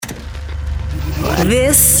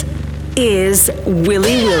This is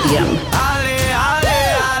Willy William.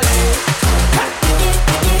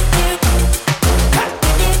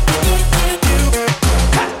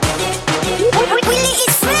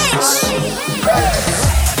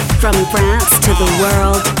 From France to the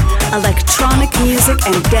world, electronic music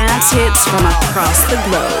and dance hits from across the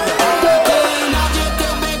globe.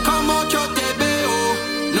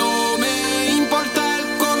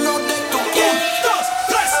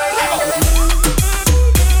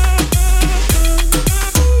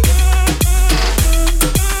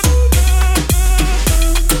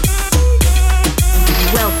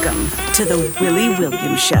 Welcome to the Willy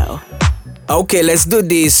William Show. Okay, let's do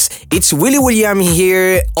this. It's Willy William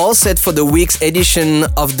here, all set for the week's edition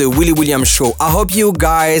of the Willy William Show. I hope you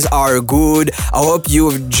guys are good. I hope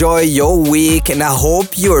you enjoy your week, and I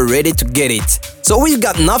hope you're ready to get it. So we've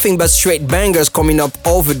got nothing but straight bangers coming up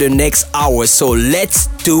over the next hour. So let's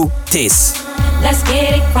do this. Let's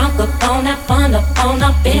get it crunk up on that fun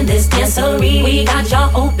up in this dancery. We got y'all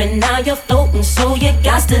open, now you're floating, so you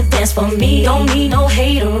got to dance for me. Don't need no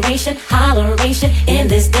hateration, holleration in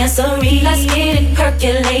this dancery. Let's get it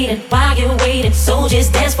percolating while you're waiting, so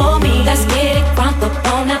just dance for me. Let's get it crunk up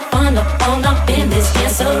on that fun up in this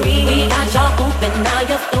dancery. We got y'all open, now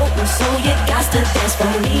you're floating, so you got to dance for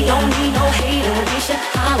me. Don't need no hateration,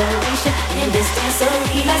 holleration in this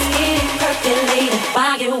dancery. Let's get it percolating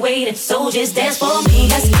while you're waiting, so just dance for me.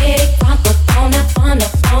 Let's get it crunk up on that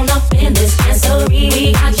fun up in this dancery.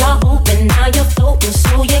 We got y'all open, now you're floating,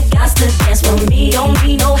 so you got to dance for me. Don't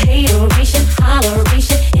need no hateration,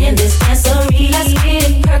 holleration in this dancery. Let's get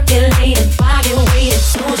it percolating while you're waiting,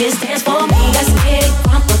 so just dance for me. Let's get it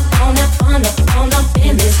crunk up on that fun up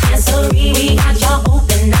in this dancery. We got y'all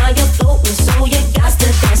open, now you're floating, so you got to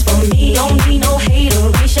dance for me. Don't need no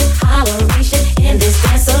hateration, holleration in this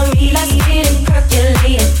dancery. Let's get it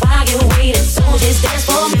percolating while you're waiting, so just dance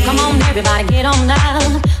for me. Come on, everybody, get on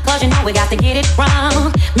now, cause you know we got to get it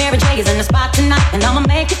wrong. Mary J is in the spot tonight, and I'ma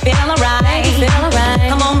make you feel alright.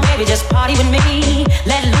 Come on, baby, just party with me.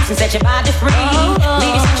 Let loose and set your body free.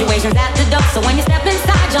 Leave your situations at the door, so when you step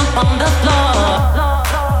inside, jump on the floor.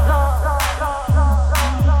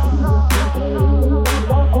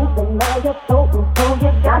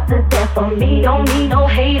 Got to dance for me. Don't need no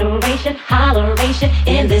hateration, holleration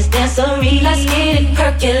in this dancery. Let's get it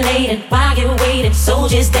percolating while you're waiting, so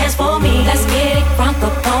just dance for me. Let's get it crunk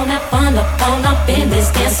up on that fun up in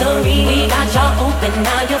this dancery. We got y'all open,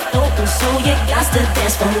 now you're floating, so you got to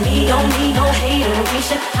dance for me. Don't need no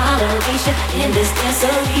hateration, holleration in this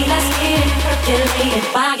dancery. Let's get it percolating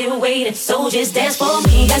while you're waiting, so just dance for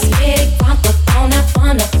me. Let's get it crunk up on that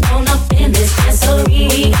fun up in this dancery.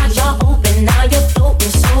 We got y'all open, now you're floating,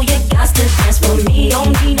 so you got to dance for me.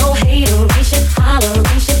 Don't need no hateration,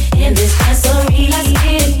 holleration in this dancery. Let's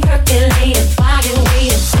get it percolating while you're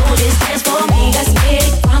waiting, so just dance for me. Let's get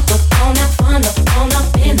it crunk up on that fun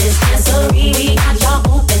up in this dancery. We got y'all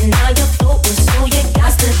open, now you're floating, so you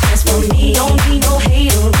got to dance for me. Don't need no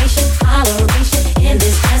hateration, holleration in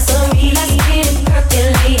this dancery. Let's get it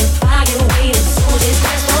percolating while you're waiting, so just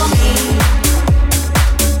dance for me.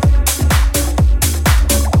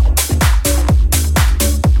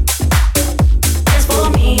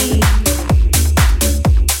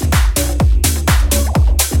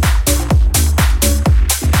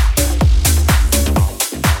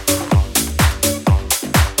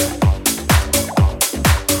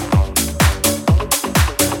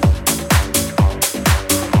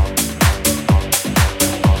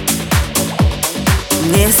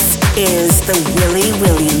 This is the Willy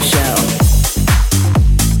William Show.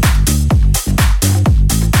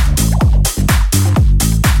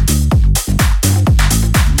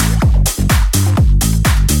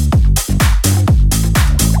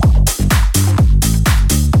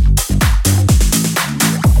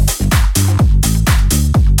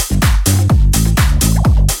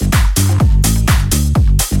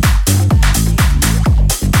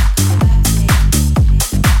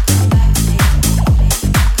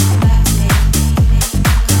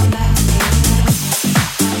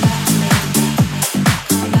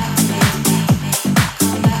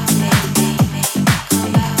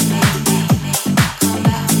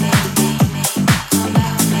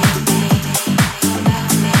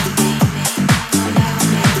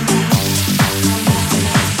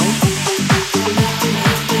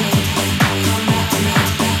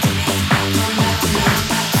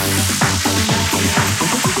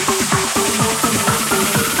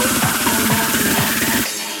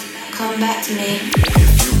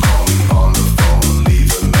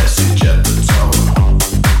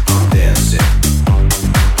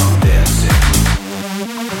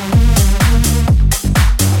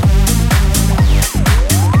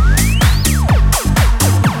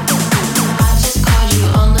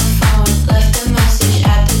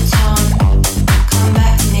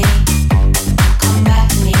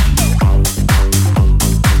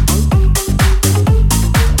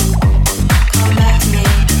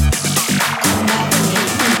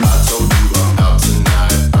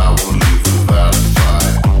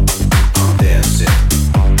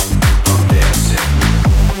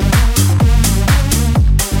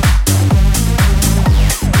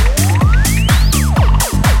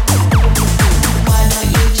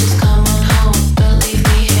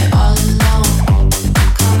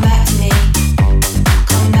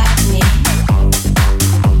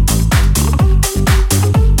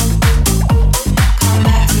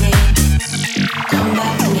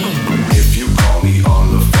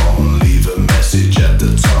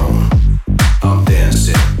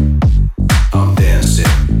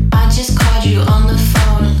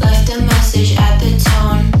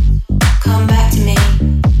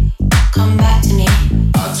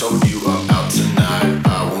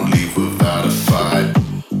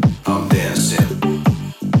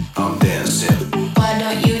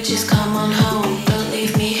 just come on home. Don't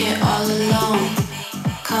leave me here all alone.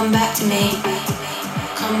 Come back to me.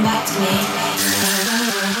 Come back to me.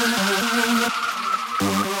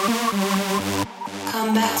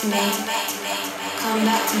 Come back to me. Come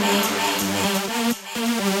back to me.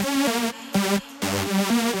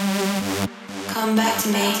 Come back to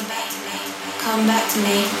me. Come back to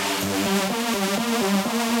me.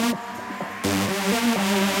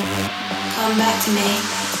 Come back to me.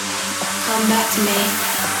 Come back to me.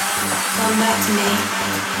 Come back to me.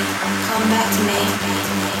 Come back to me.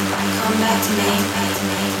 Come back to me.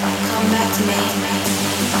 Come back to me. Come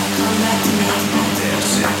back to me. Come back to me.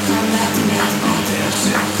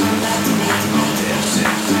 Come back to me.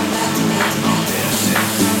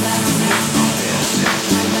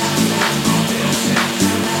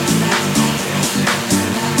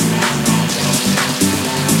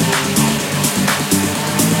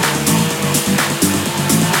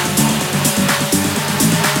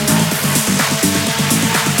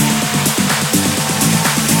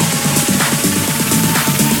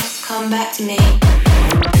 Come back to me. Come back to me.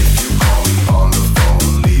 If you call me on the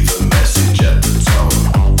phone, leave a message at the tone.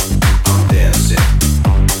 I'm dancing.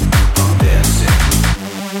 I'm dancing.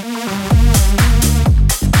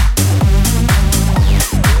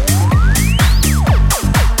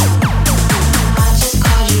 I just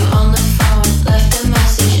called you on the phone, left a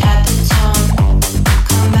message at the tone.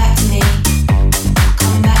 Come back to me.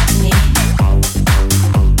 Come back to me.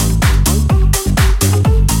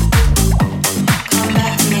 Come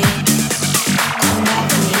back to me. Come back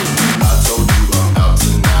to me. I told you I'm out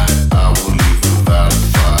tonight. I won't leave without a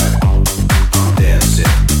fight. I'm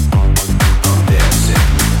dancing. I'm dancing.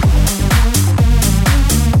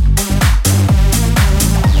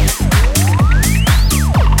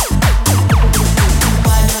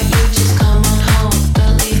 Why don't you just come on home?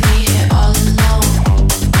 Don't leave me here all alone.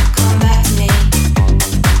 Come back to me.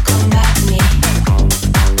 Come back to me. Come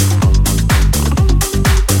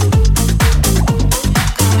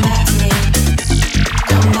back to me.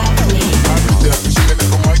 Come back to me.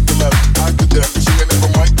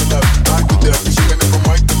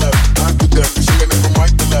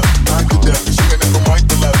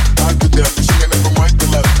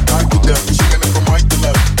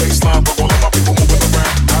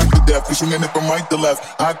 Swinging it from right to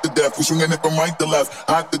left, I to death. We swinging it from right to left,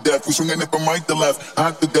 I to death. We swinging it from right to left,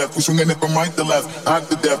 I to death. We swinging it from right to left, I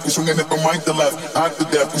to death. We swinging it from right to left, I to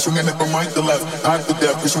death. We swinging it from right to left, I to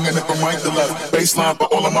death. We swinging it from right to left. Baseline for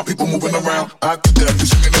all of my people moving around. I to death. We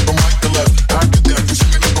swinging it from right to left, I to death. We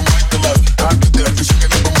swinging it from right to left, I to death. We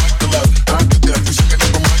swinging it from right to left, I to death. We swinging it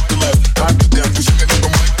from right to left, I to death. We swinging it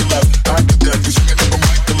from right to left, I to death. We swinging it from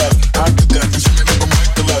right to left, I to death. We swinging it from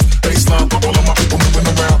right to left. Baseline for all of my people moving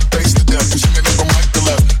around. Base to death. We swinging it from right to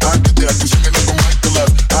left, I to death. We swinging it from right to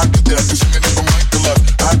left, I to death. We swinging it from right to left,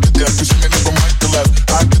 I to death. We swinging it from right to left,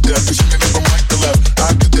 I to death. We swinging it from right to left,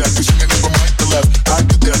 I to death. We swinging it from right to left, I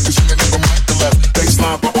to death. We swinging it from right to left.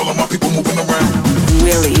 Baseline for all of my people moving around.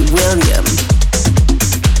 Willy William.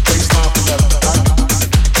 Baseline for left,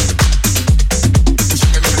 we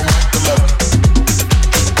swinging it from right to left.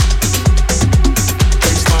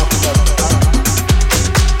 Baseline for left,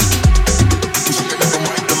 we swinging it from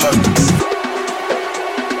right to left.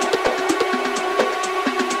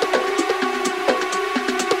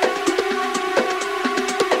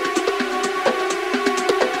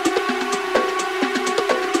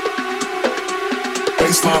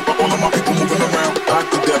 Baseline for all of my people moving around. I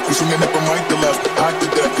to death, we swinging it from right to left.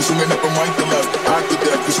 I to death, we swinging it from right to left. I to death, we swinging it from right to left. I to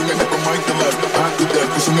death, we swinging it from right to left. I to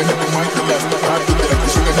death, we swinging it from right to left. I to death, we swinging it from right to left. I to death, we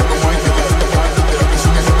swinging it from right to left.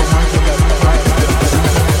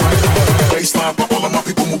 Baseline for all of my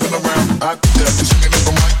people moving around. I to death, we swinging it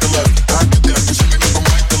from right to left. I to death, we swinging it from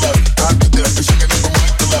right to left. I to death, we swinging it from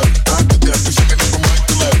right to left. I to death, we swinging it from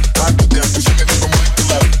right to left. I to death, we swinging it from right to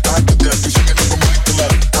left. I to death, we swinging it from right to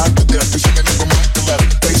left. I to death, we swinging it from right to left.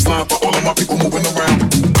 Baseline for all of my people moving around.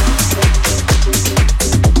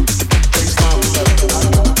 Baseline for left.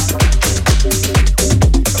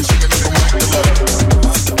 We swinging it from right to left.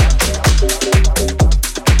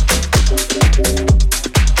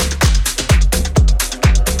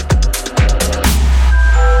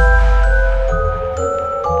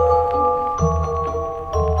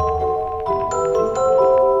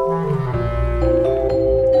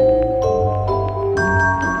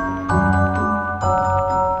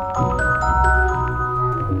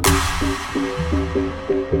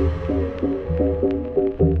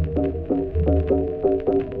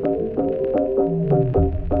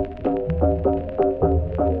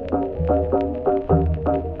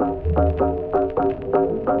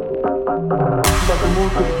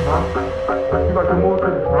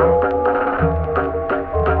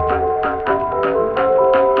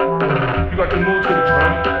 like to move to the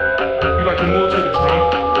drum. You like to move to the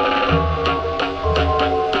drum.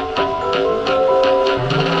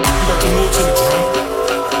 You like to move to the drum.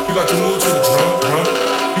 You like to move to the drum, drum.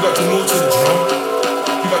 You like to move to the drum.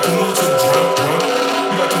 You like to move to the drum, drum.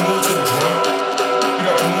 You like to move to the drum. You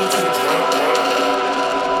like to move to the drum, drum.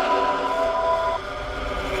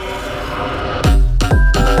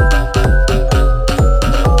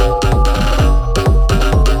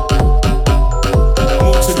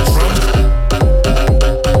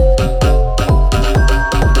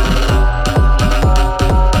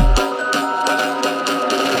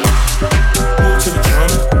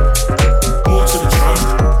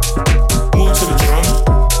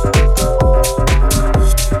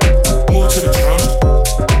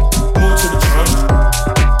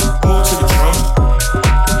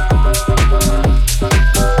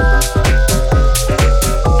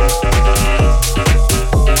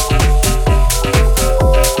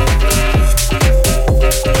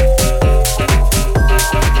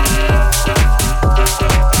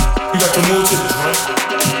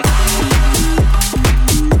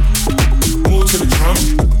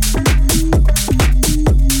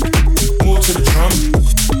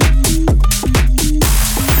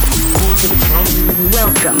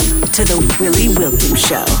 To the Willy Williams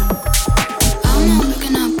Show. I'm not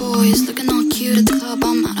looking at boys, looking all cute at the club.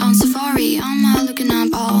 I'm out on safari. I'm not looking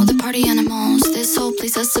at all the party animals. This whole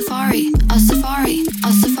place a safari, a safari,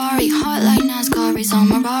 a safari. Hot like NASCAR, race on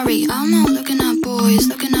Ferrari. I'm not looking at boys,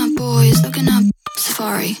 looking at boys, looking at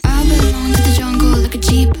safari. I belong to the jungle like a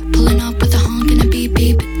jeep, pulling up with a honk and a beep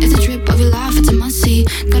beep. It's a trip of your life, it's a must see.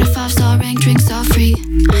 Got a 5-star rank, drinks all free.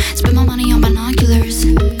 Spend my money on binoculars,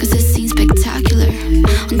 cause this scene's spectacular.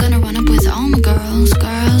 I'm gonna run up with all my girls,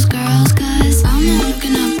 girls, girls, cause I'm not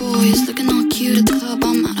looking at boys, looking all cute at the club.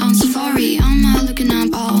 I'm out on safari. I'm not looking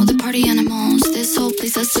at all the party animals. This whole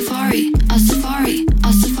place a safari, a safari,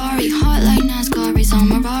 a safari. Hot like NASCAR, race on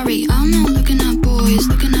Ferrari. I'm not looking at boys,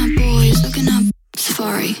 looking at boys, looking at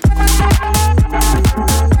safari.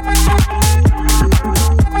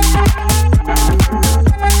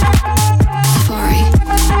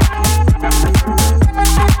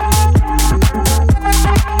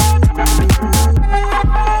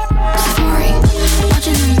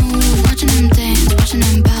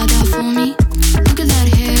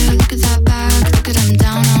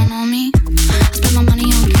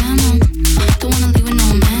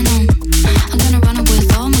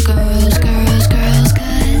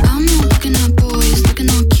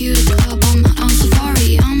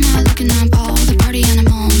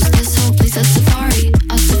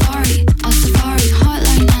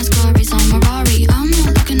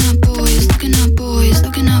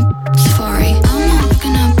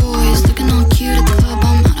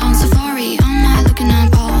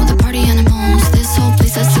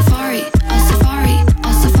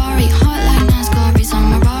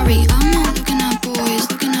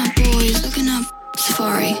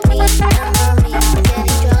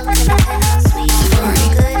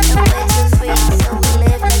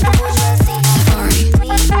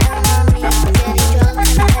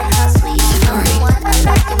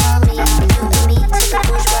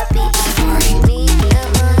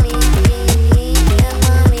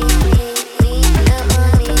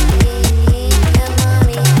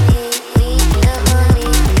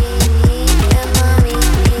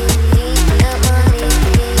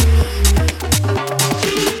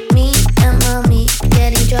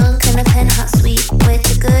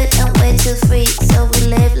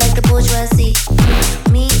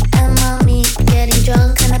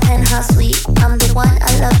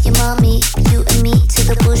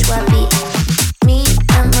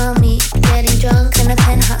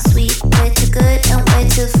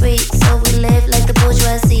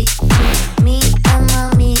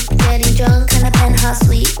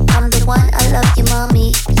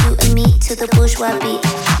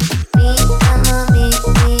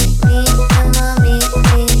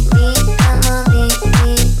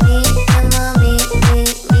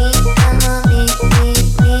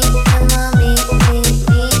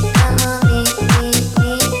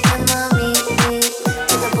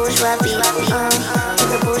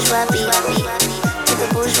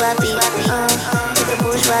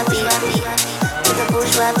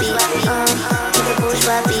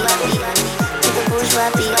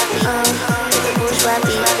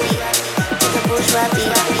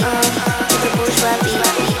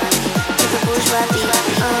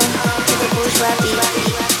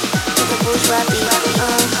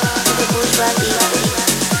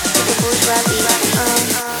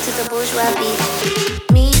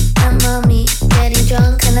 Me and Mami getting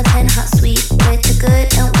drunk in a penthouse suite. Way too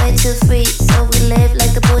good and way too free, so we live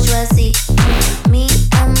like the bourgeoisie.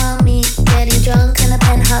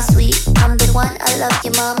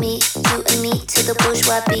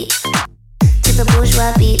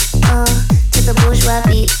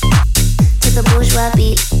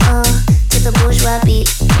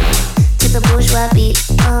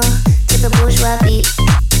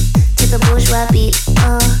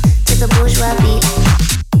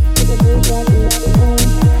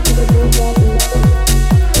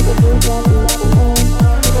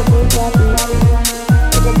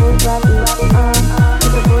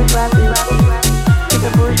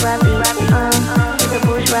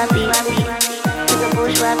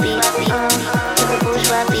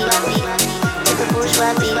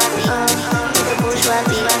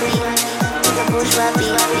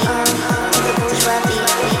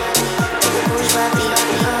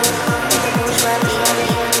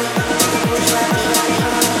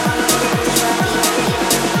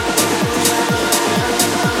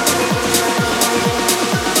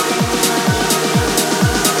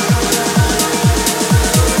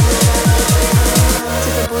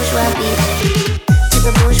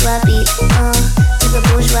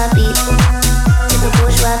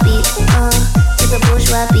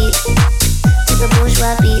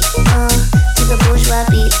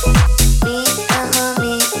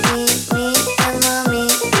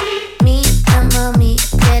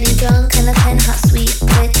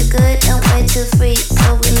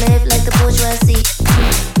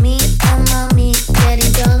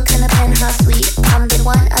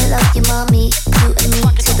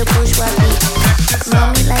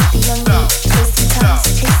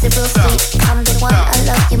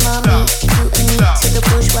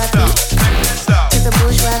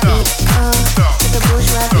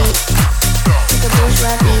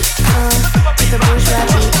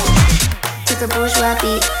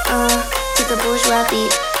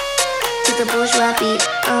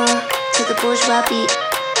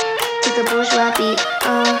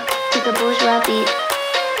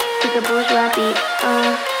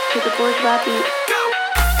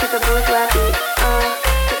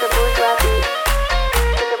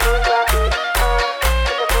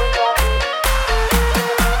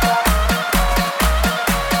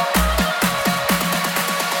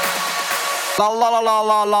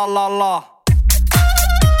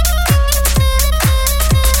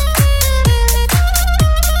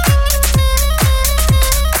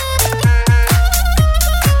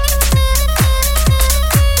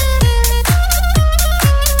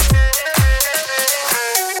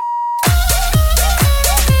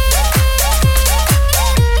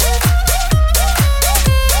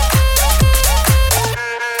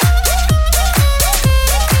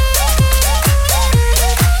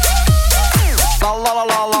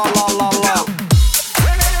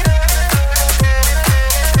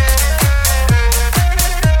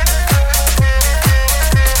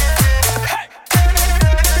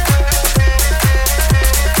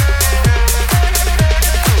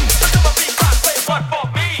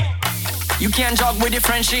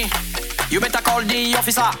 You better call the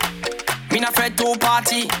officer. Me not afraid to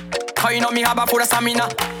party. Cause you know me have a full of stamina.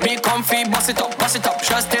 Me comfy, boss it up, boss it up.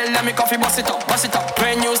 Just tell them me comfy, boss it up, boss it up.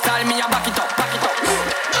 When you style me, I back it up, back it up.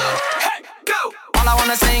 Hey, go! All I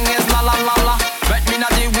wanna sing is la la la la. But me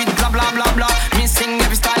not deal with blah blah blah blah. Me sing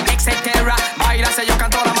every style, etc. Baila say you can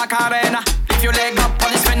throw the Macarena. If you leg up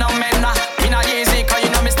on this phenomena. Me not easy, cause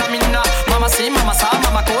you know me stamina. Mama see, mama sa,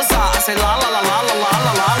 mama cosa. I say la la la la la la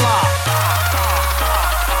la la la.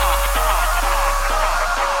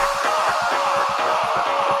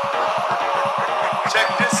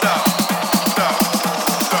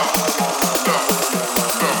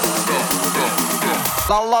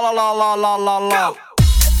 La la la la la la la.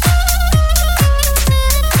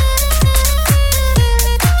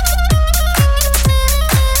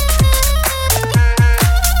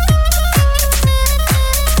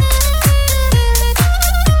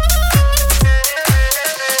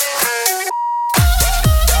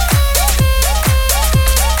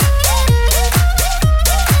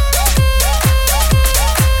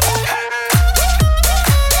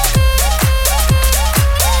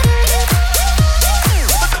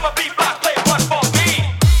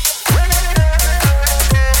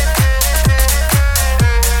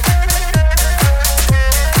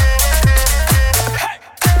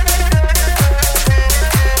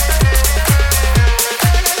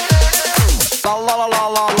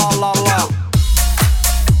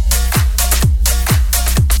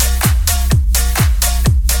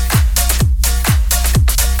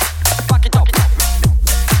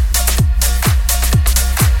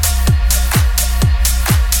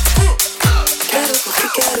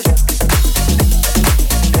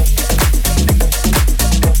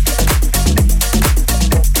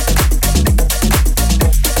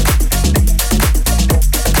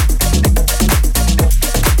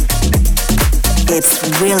 It's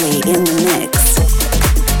Willy in the mix.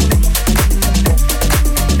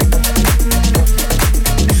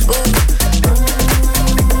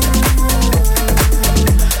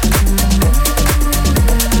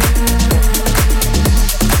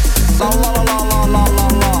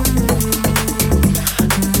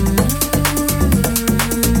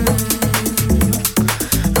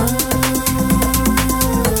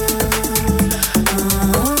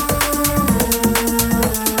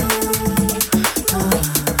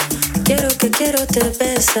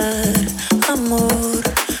 besar, amor,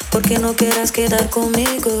 porque no quieras quedar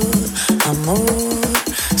conmigo, amor.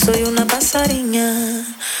 Soy una pasariña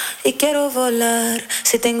y quiero volar.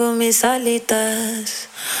 Si tengo mis alitas,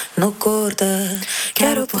 no corta.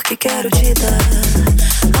 Quero porque quero te dar,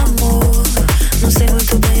 amor. Não sei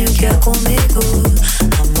muito bem o que é comigo,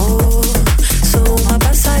 amor. Sou uma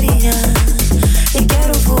passarinha e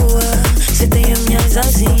quero voar. Se tenho minhas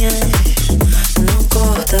asinhas, não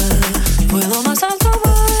corta. Vuelo más alto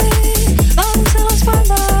voy, vamos en la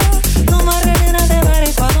espalda. Numa relena de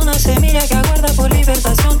bares, cuando una semilla que aguarda por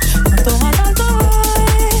libertación. Cuanto más alto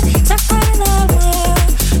voy, se aclara en el mar.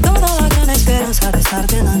 Toda la gran esperanza de estar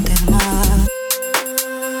delante del mar.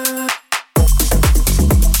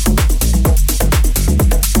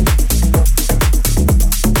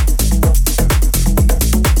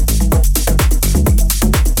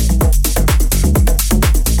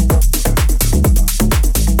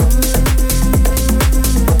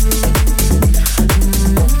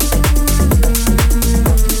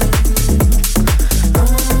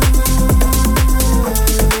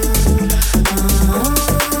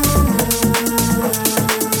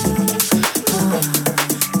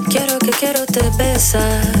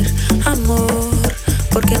 Amor,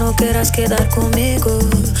 porque no quieras quedar conmigo,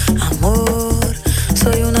 amor.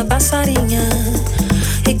 Soy una pasariña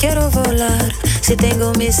y quiero volar. Si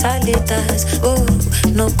tengo mis alitas,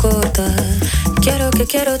 no corta.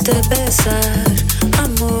 Quiero te besar,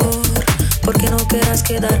 amor, porque no quieras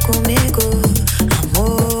quedar conmigo,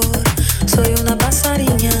 amor. Soy una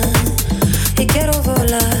pasariña y quiero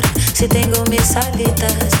volar. Si tengo mis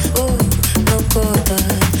alitas, no corta.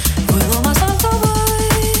 Vuelo más alto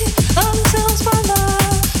voy, vamos en la espalda.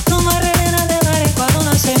 Numa relena de bares, cuando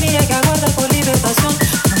una semilla que aguarda por libertación.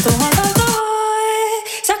 Cuanto más alto voy,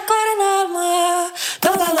 se aclara en el mar.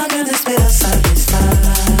 Toda la gran esperanza de estar,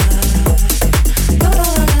 toda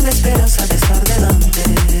la gran esperanza de estar delante.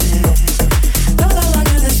 Toda la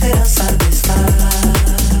gran esperanza de estar,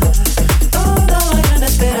 toda la gran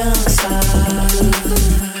esperanza.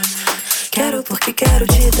 Quero porque quero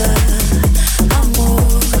te dar, amor.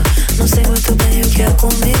 Não sei muito bem o que é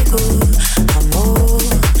comigo, amor.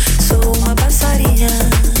 Sou uma passarinha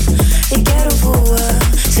e quero voar.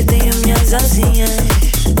 Se tenho minhas asinhas,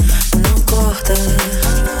 não corta.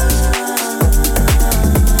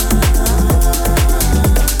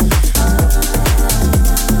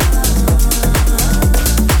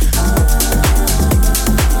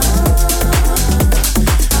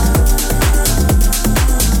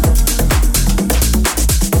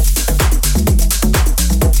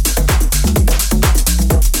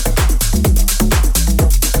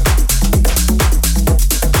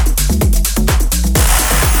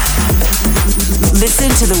 Listen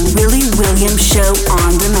to the Willy Williams Show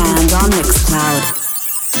on demand on Mixcloud.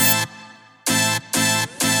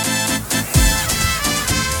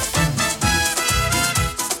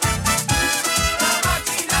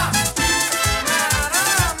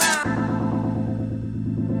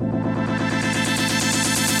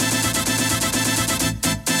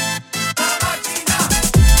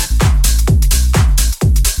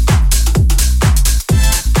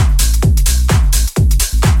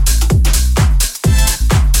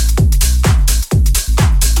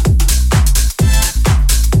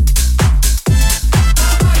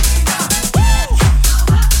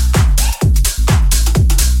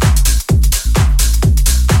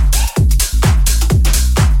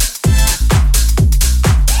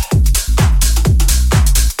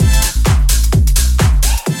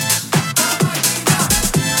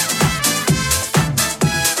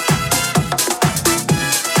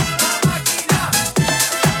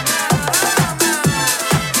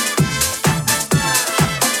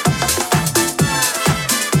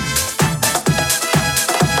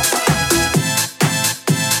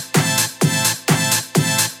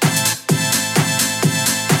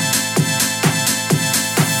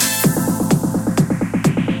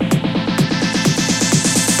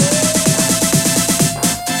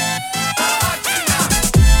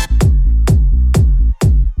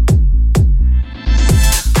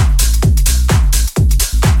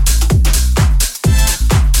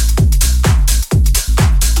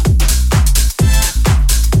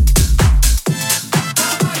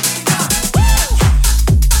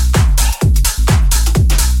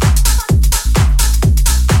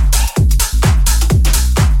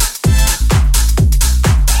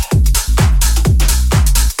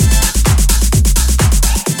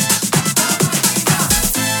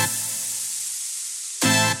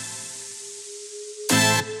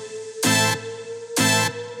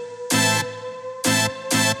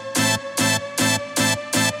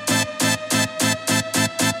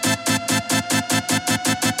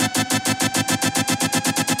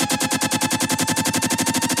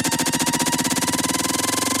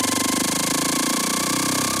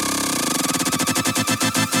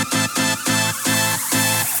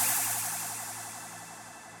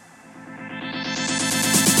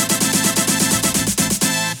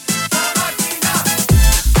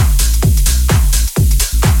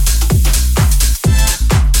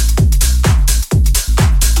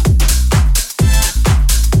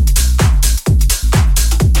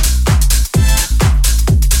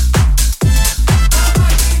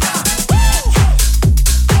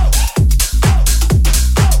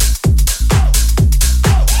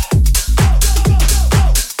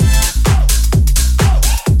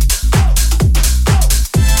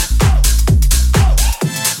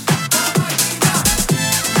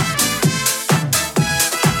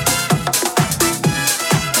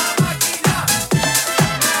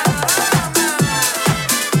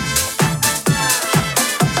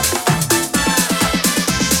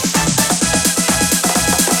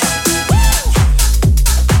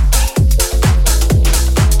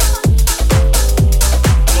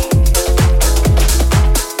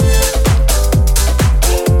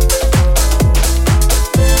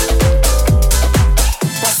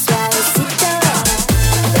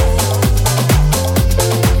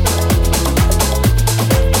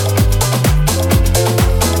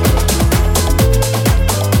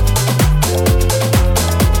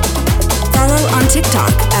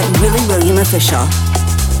 TikTok at Willy William Official.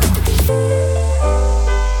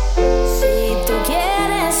 Si tú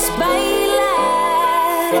quieres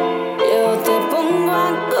bailar, yo te pongo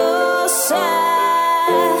a gozar.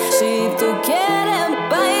 Si tú quieres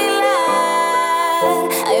bailar,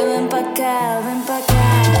 ay, ven pa' acá, ven pa' acá.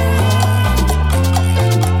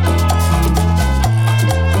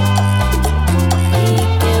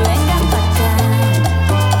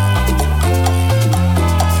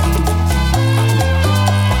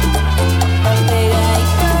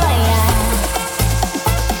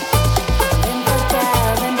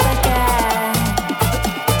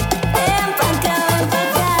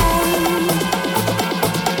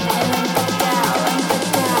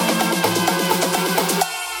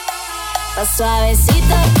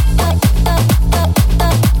 Suavecito,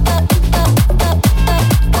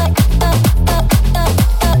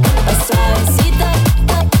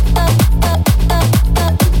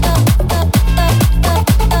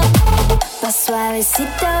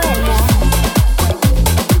 suavecito,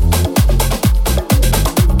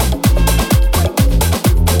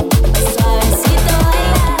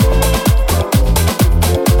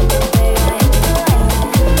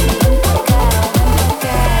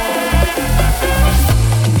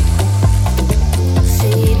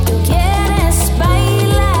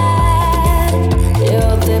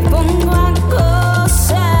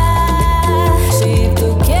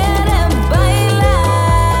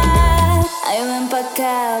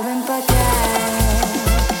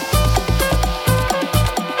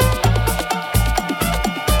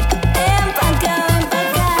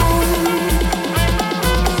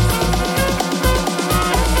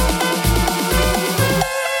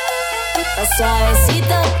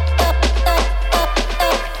 suavecito,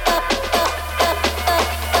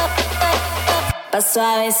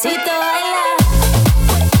 suavecito, baila.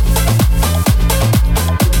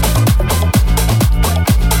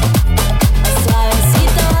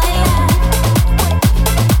 Suavecito, baila.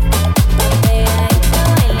 Pegadito,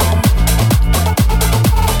 baila.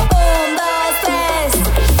 1, 2, 3.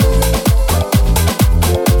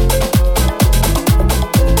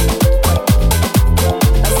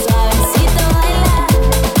 Suavecito, baila.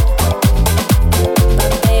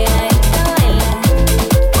 Pegadito, baila.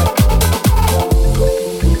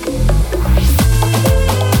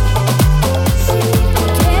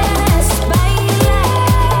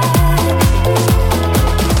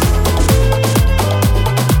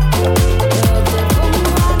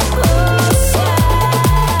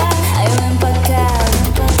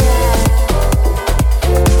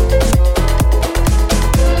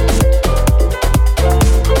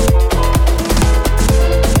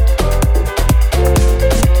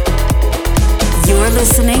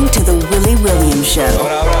 Listening to The Willy William Show.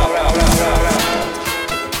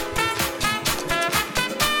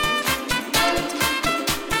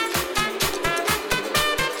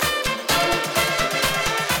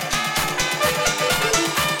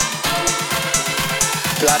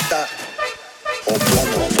 Plata o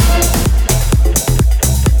Pomo.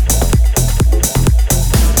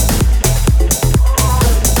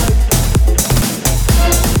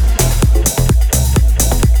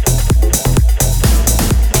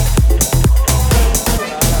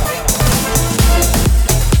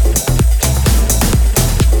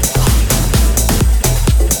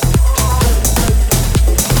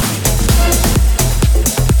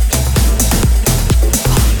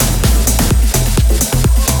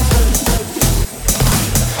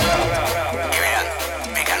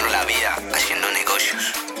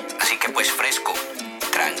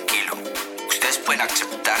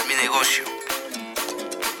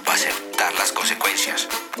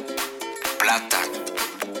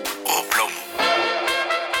 Plata o Plomo.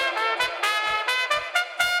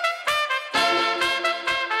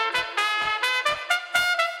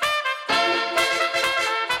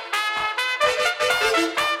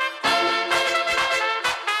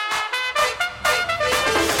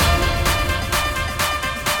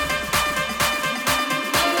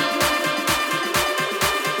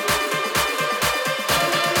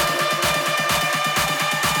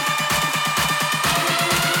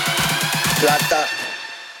 Plata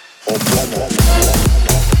o Pomo.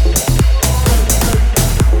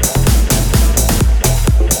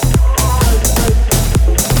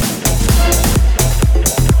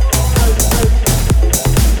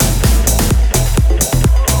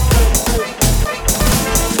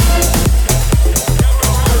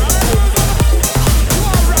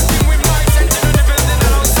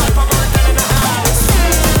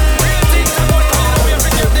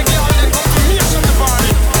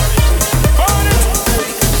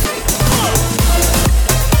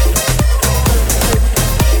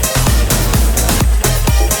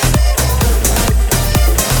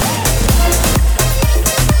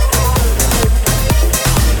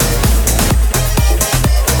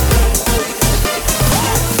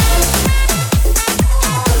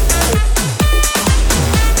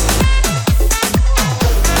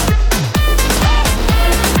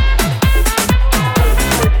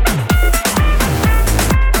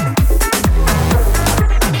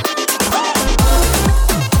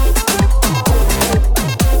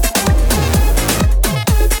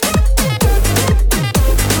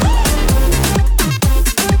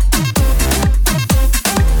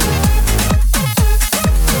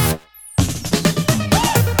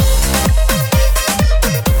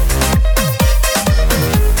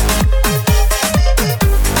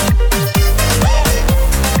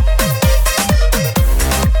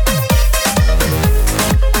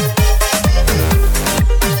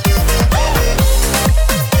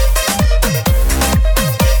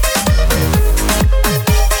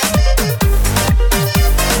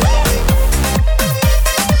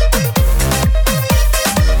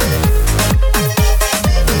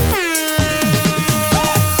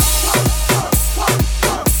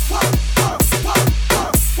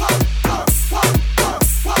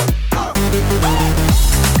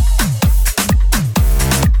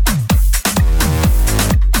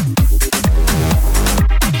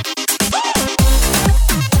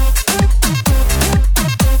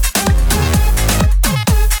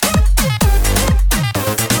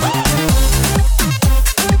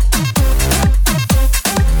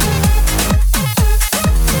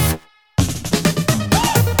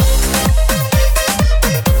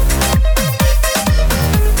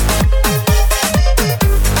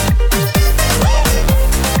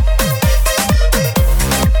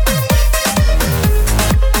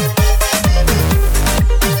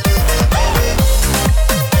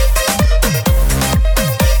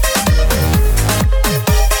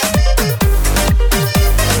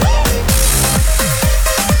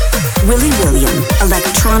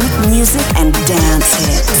 electronic music and dance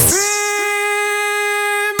hits.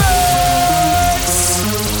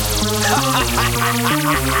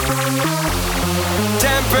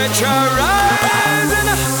 Temperature rising.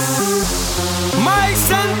 My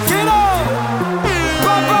Sentino.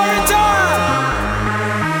 Paparita.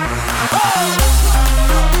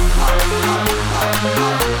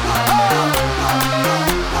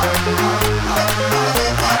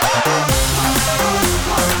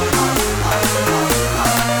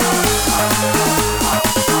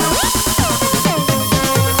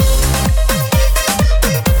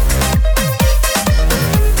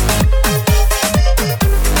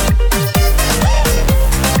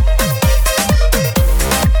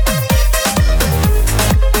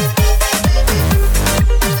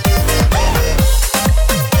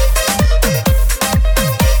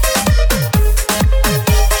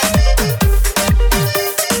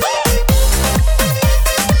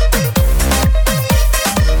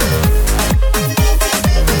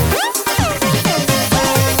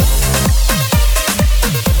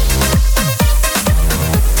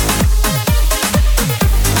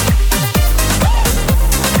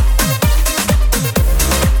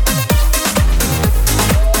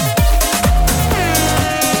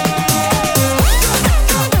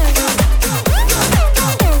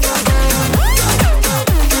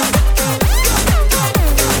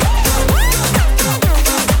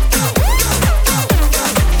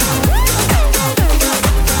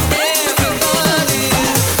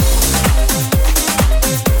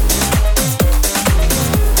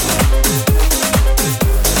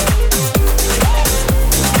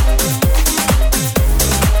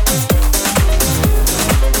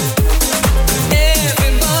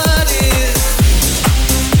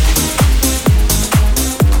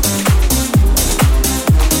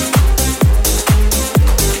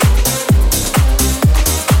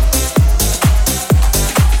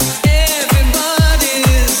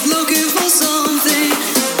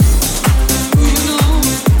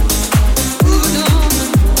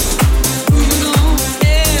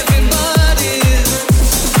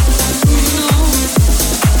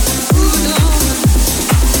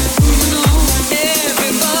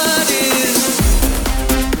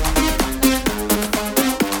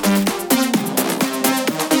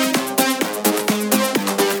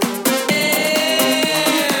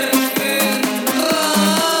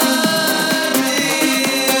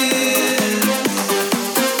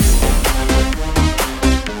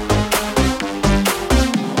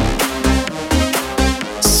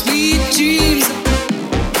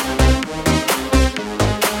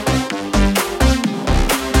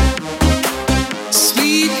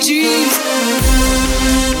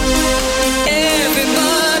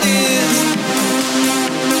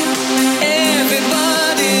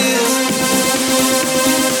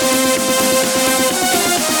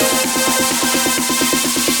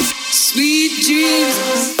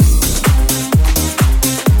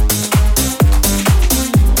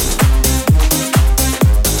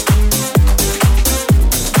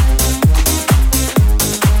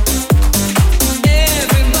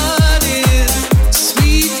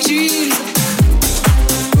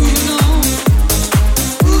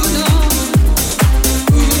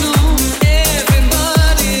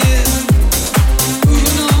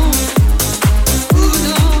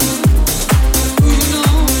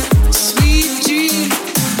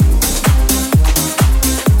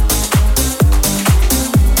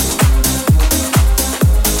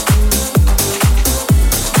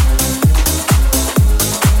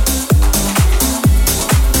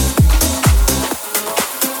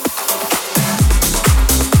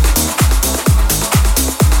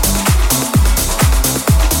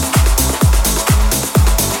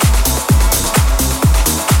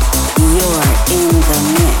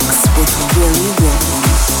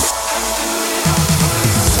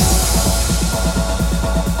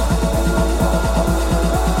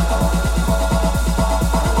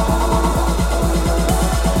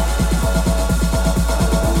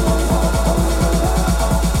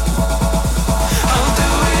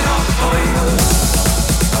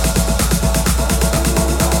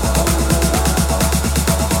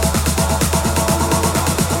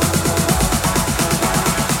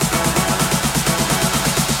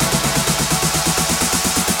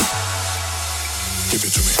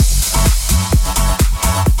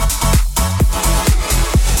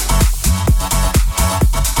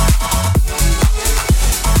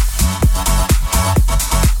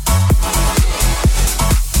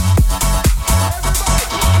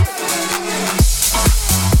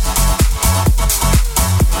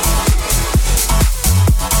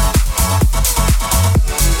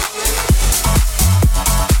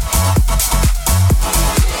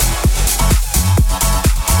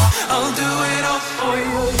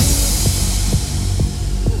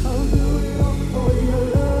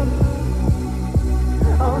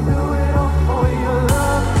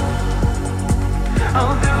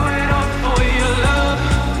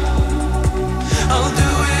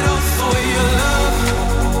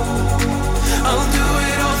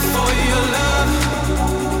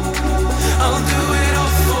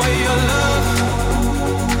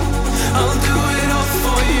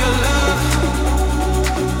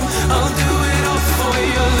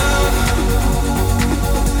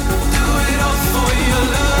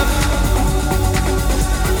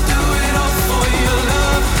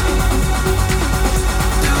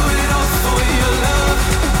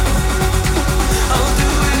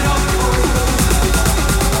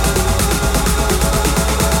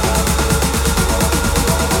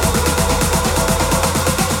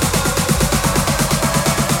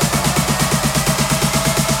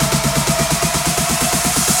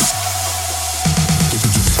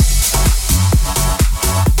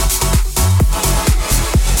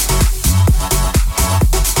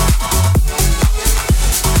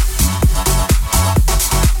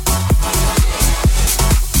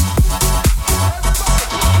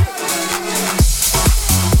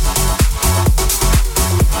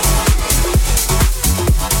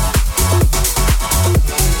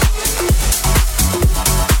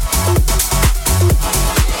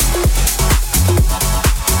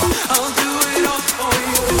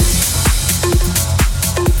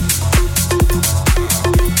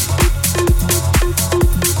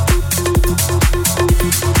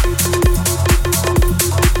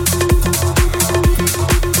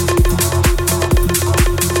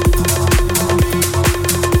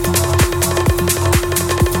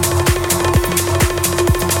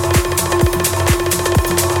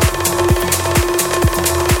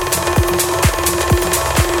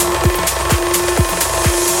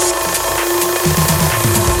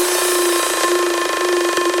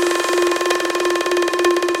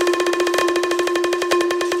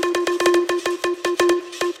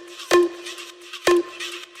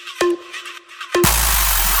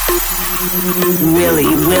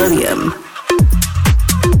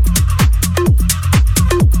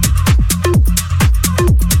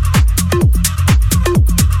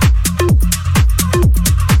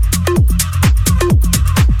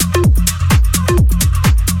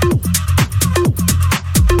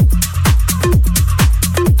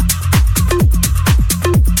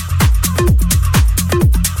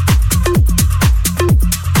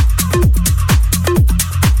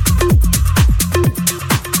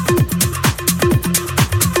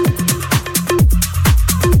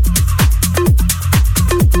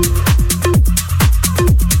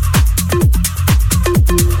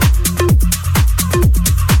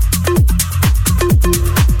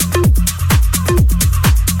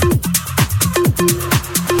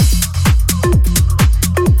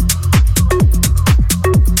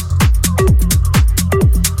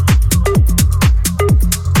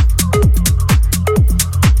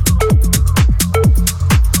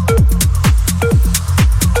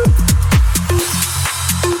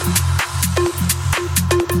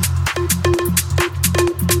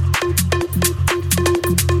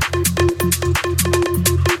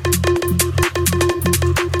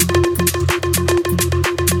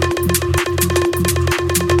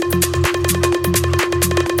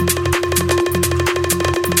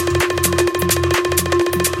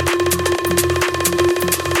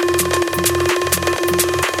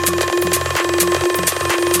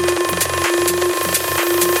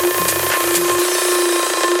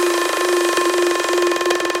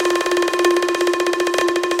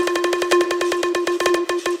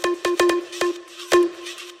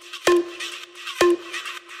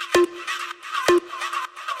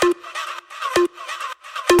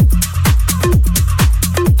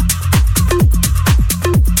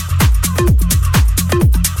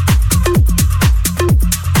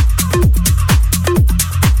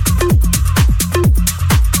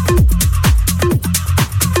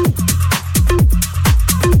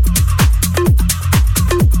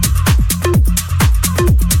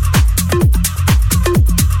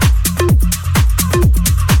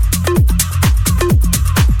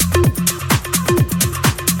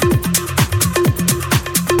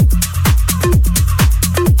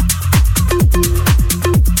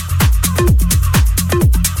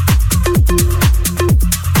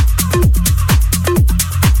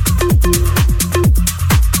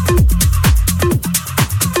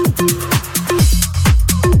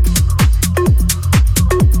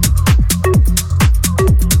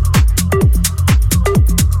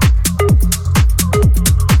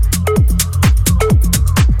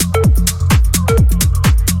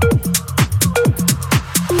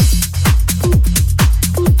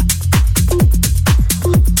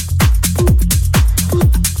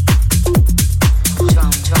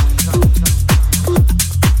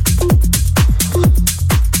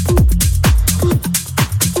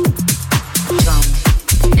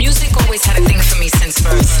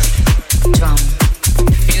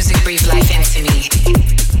 to me.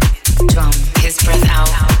 Drum, his breath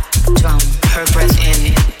out. Drum, her breath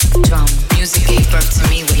in. Drum, music gave birth to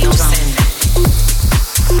me with no sin.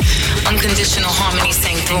 Unconditional harmony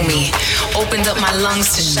sang through me. Opened up my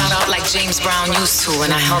lungs to shout out like James Brown used to,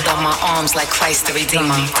 and I held out my arms like Christ the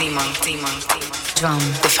Redeemer. Drum,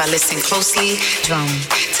 if I listen closely, drum,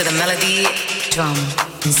 to the melody, drum,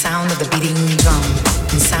 and sound of the beating drum,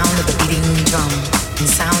 and sound of the beating drum, and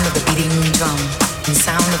sound of the beating drum, and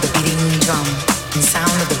sound of the beating drum, and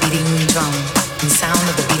sound of the beating drum, and sound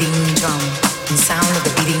of the beating drum, and sound of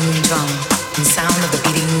the beating drum, and sound of the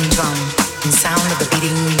beating drum, and sound of the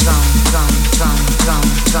beating drum, drum, drum, drum,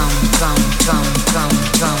 drum, drum, drum,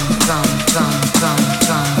 drum, drum, drum,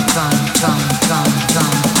 drum, drum, drum, drum,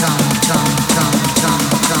 drum, drum, drum,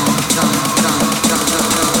 drum, drum,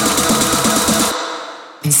 drum.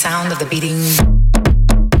 And sound of the beating.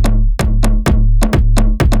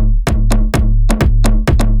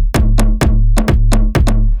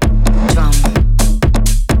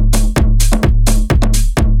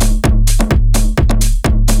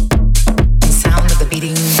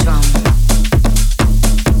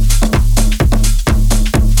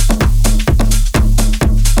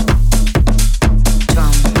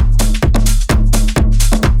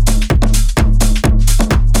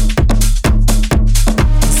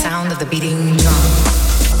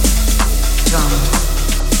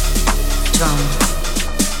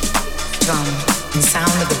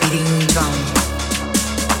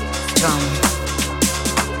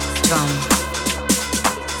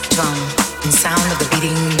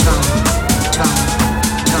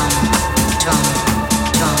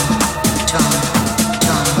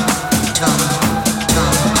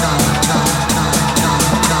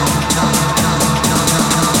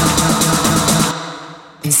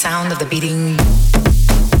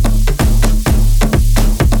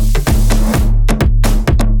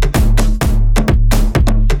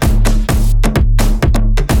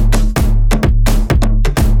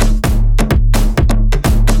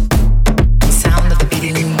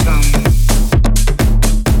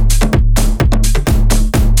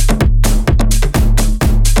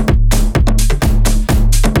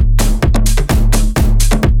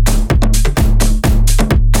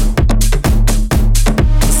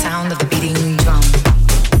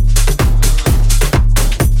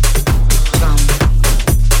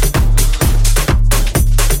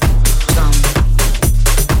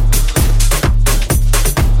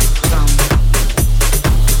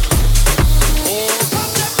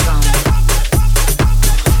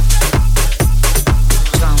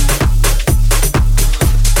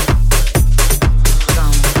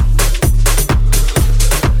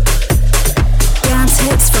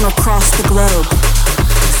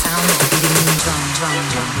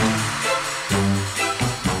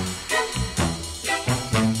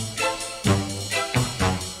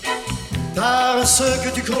 Parce que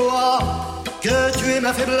tu crois que tu es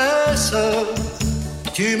ma faiblesse,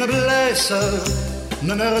 tu me blesses,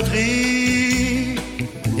 me meurtris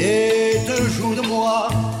et te joues de moi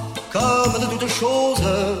comme de toutes choses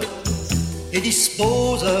et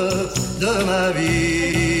dispose de ma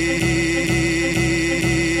vie.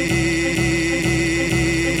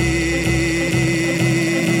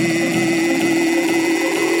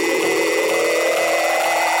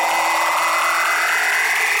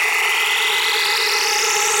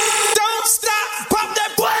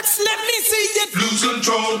 Lose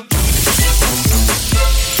control.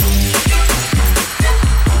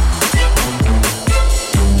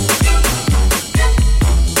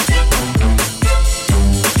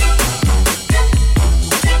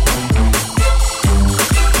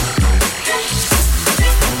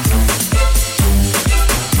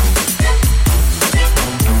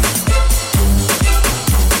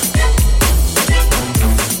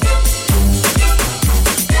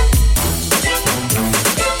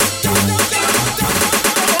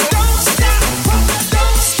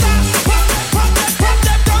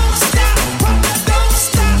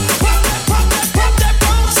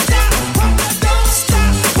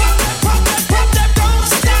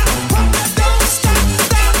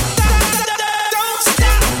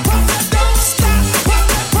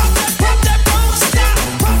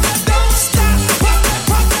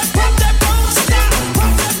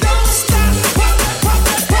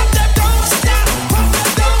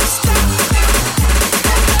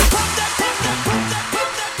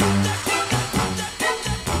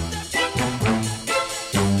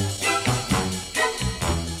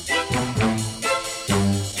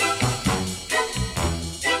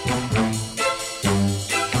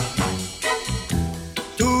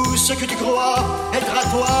 Ce que tu crois être à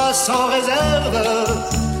toi sans réserve,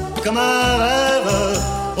 comme un rêve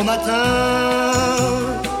au matin,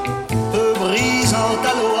 peu brisant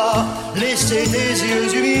ta loi, laisser tes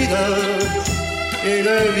yeux humides et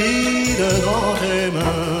le vide dans tes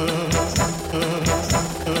mains.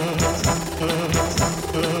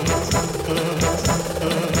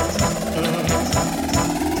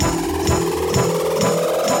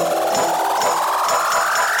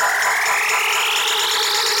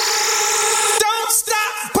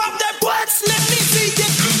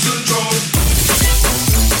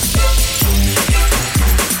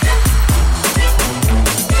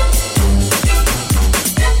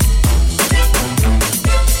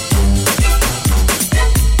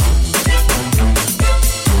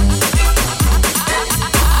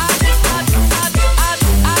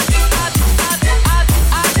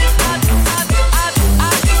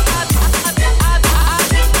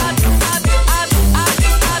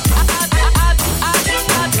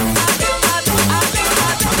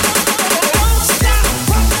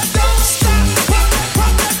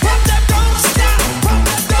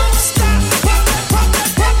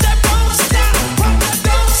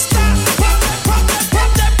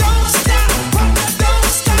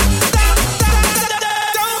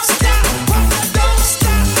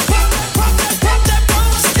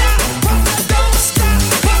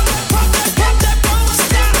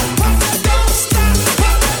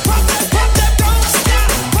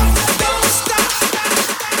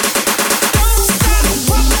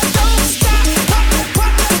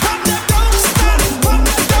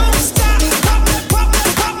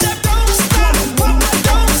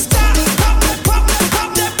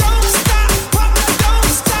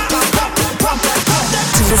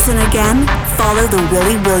 Follow the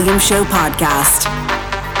Willy Williams Show podcast.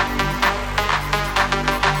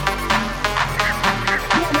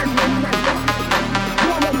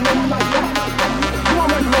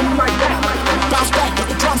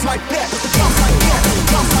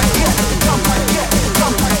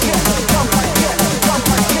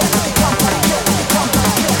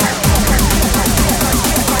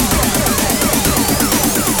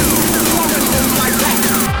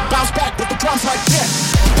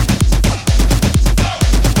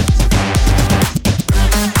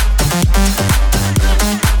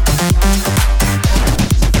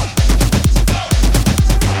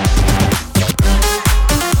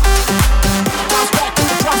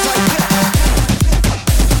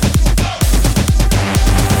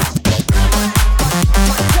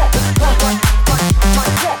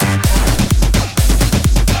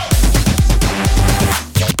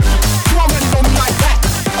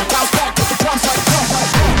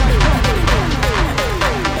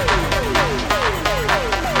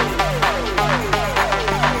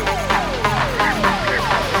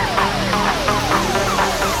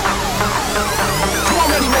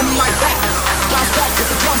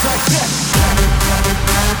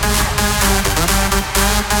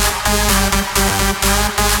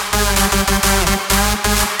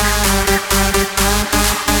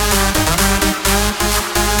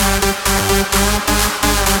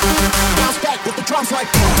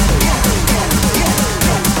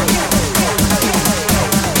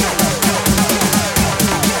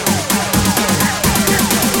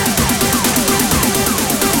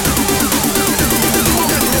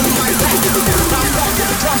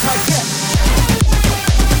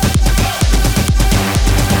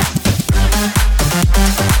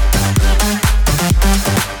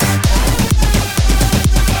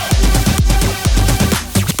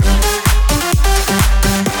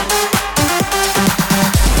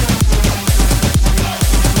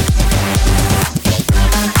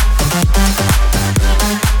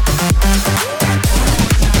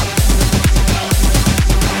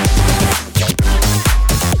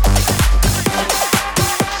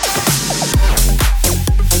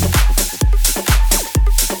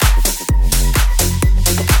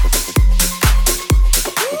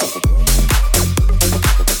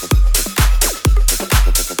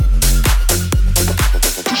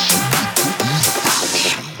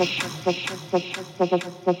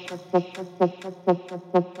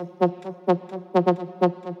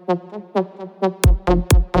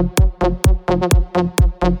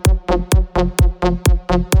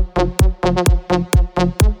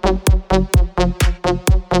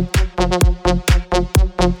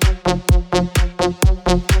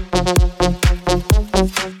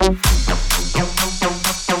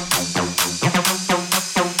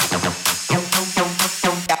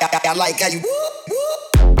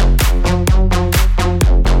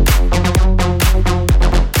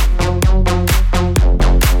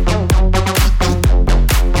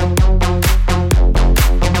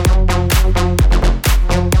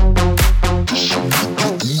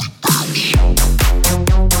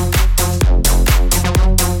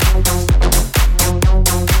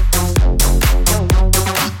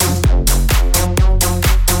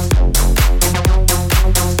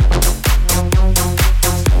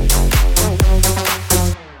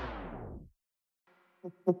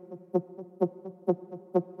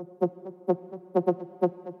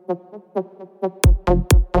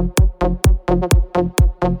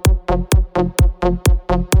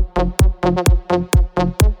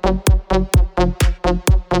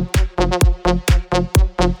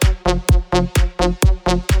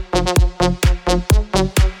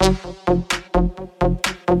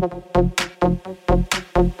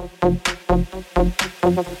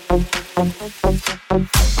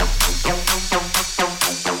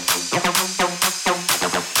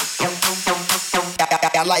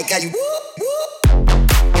 I like how you.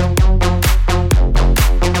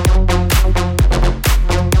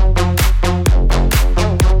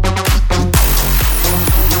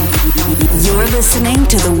 You're listening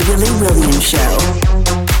to The Willy Williams Show.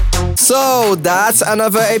 So that's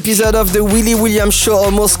another episode of the Willy Williams Show,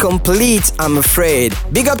 almost complete, I'm afraid.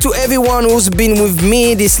 Big up to everyone who's been with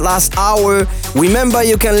me this last hour. Remember,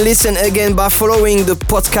 you can listen again by following the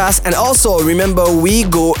podcast, and also remember, we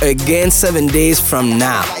go again 7 days from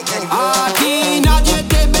now.